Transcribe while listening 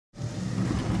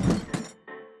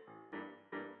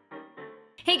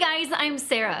Hey guys, I'm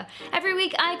Sarah. Every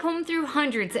week I comb through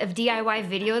hundreds of DIY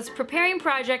videos preparing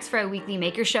projects for a weekly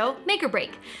maker show, Make or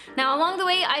Break. Now along the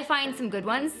way I find some good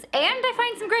ones and I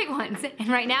find some great ones, and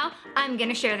right now I'm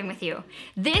gonna share them with you.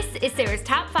 This is Sarah's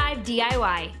top 5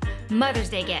 DIY Mother's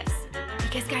Day gifts.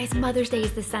 Because guys, Mother's Day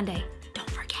is this Sunday. Don't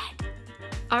forget.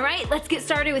 Alright, let's get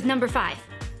started with number 5.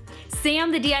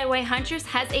 Sam the DIY Huntress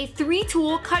has a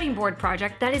 3-tool cutting board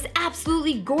project that is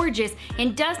absolutely gorgeous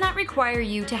and does not require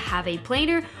you to have a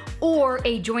planer or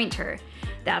a jointer.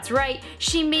 That's right,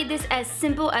 she made this as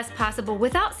simple as possible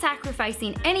without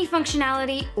sacrificing any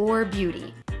functionality or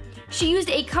beauty. She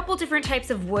used a couple different types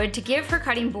of wood to give her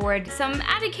cutting board some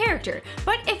added character,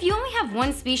 but if you only have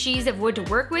one species of wood to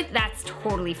work with, that's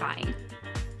totally fine.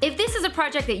 If this is a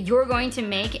project that you're going to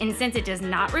make, and since it does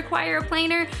not require a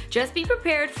planer, just be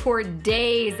prepared for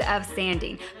days of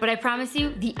sanding. But I promise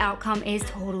you, the outcome is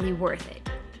totally worth it.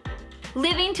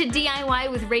 Living to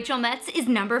DIY with Rachel Metz is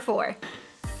number 4.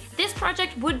 This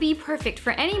project would be perfect for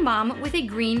any mom with a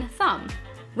green thumb.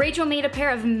 Rachel made a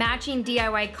pair of matching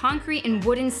DIY concrete and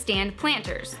wooden stand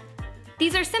planters.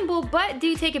 These are simple, but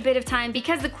do take a bit of time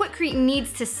because the Quikrete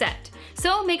needs to set.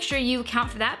 So make sure you account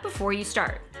for that before you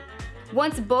start.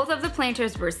 Once both of the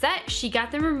planters were set, she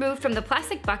got them removed from the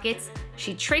plastic buckets.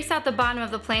 She traced out the bottom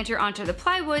of the planter onto the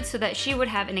plywood so that she would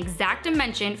have an exact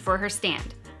dimension for her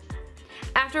stand.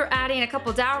 After adding a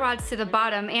couple dowel rods to the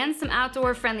bottom and some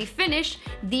outdoor friendly finish,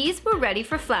 these were ready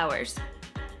for flowers.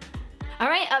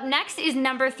 Alright, up next is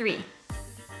number 3.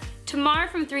 Tamar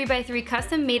from 3x3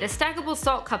 Custom made a stackable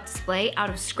salt cup display out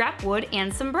of scrap wood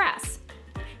and some brass.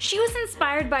 She was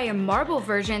inspired by a marble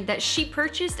version that she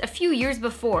purchased a few years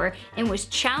before and was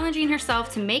challenging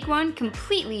herself to make one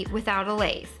completely without a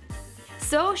lathe.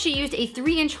 So she used a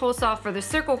 3-inch hole saw for the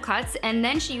circle cuts, and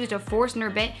then she used a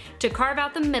Forstner bit to carve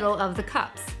out the middle of the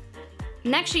cups.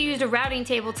 Next she used a routing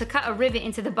table to cut a rivet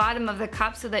into the bottom of the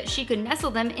cup so that she could nestle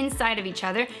them inside of each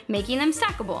other, making them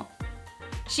stackable.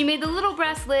 She made the little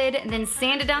brass lid and then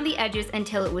sanded down the edges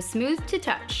until it was smooth to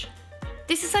touch.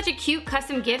 This is such a cute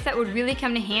custom gift that would really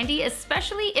come to handy,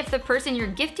 especially if the person you're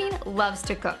gifting loves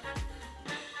to cook.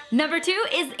 Number 2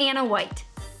 is Anna White.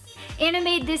 Anna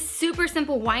made this super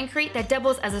simple wine crate that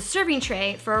doubles as a serving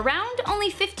tray for around only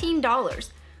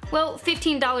 $15. Well,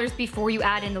 $15 before you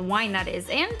add in the wine, that is,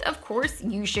 and of course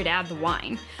you should add the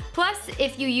wine. Plus,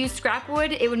 if you use scrap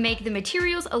wood, it would make the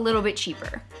materials a little bit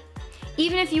cheaper.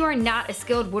 Even if you are not a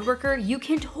skilled woodworker, you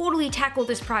can totally tackle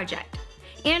this project.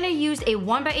 Anna used a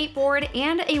 1x8 board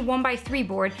and a 1x3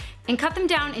 board and cut them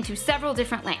down into several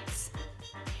different lengths.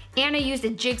 Anna used a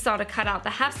jigsaw to cut out the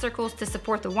half circles to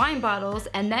support the wine bottles,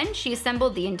 and then she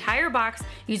assembled the entire box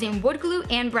using wood glue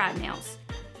and brad nails.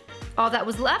 All that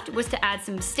was left was to add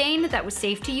some stain that was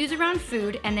safe to use around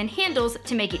food and then handles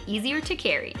to make it easier to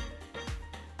carry.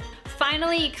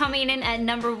 Finally, coming in at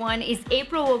number 1 is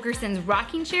April Wilkerson's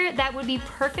rocking chair that would be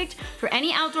perfect for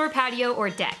any outdoor patio or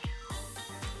deck.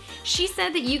 She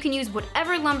said that you can use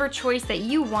whatever lumber choice that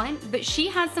you want, but she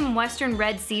had some western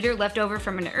red cedar left over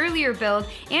from an earlier build,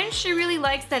 and she really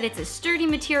likes that it's a sturdy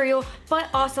material but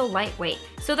also lightweight,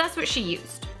 so that's what she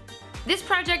used. This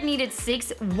project needed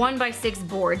 6 1x6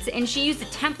 boards, and she used a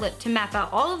template to map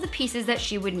out all of the pieces that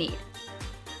she would need.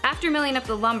 After milling up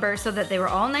the lumber so that they were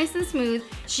all nice and smooth,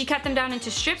 she cut them down into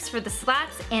strips for the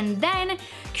slats, and then,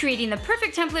 creating the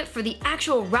perfect template for the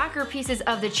actual rocker pieces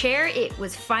of the chair, it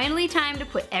was finally time to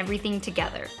put everything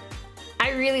together.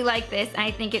 I really like this, and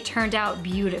I think it turned out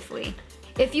beautifully.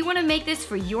 If you want to make this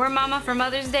for your mama for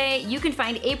Mother's Day, you can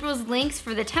find April's links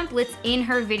for the templates in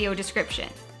her video description.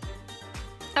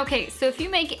 Okay, so if you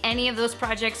make any of those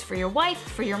projects for your wife,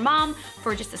 for your mom,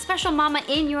 for just a special mama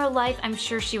in your life, I'm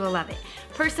sure she will love it.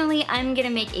 Personally, I'm gonna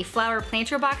make a flower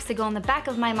planter box to go on the back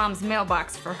of my mom's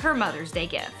mailbox for her Mother's Day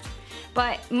gift.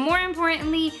 But more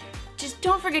importantly, just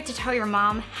don't forget to tell your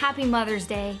mom Happy Mother's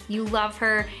Day, you love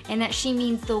her, and that she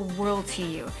means the world to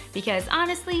you. Because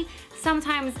honestly,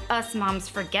 sometimes us moms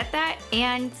forget that,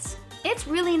 and it's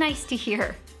really nice to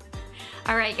hear.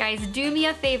 Alright guys, do me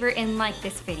a favor and like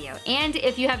this video, and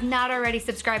if you have not already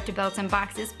subscribed to Belts and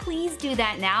Boxes, please do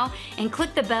that now and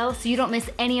click the bell so you don't miss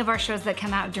any of our shows that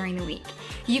come out during the week.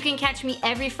 You can catch me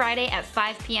every Friday at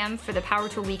 5 p.m. for the Power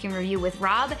Tool Week in Review with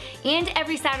Rob, and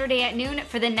every Saturday at noon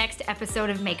for the next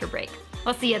episode of Make or Break.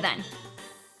 I'll see you then.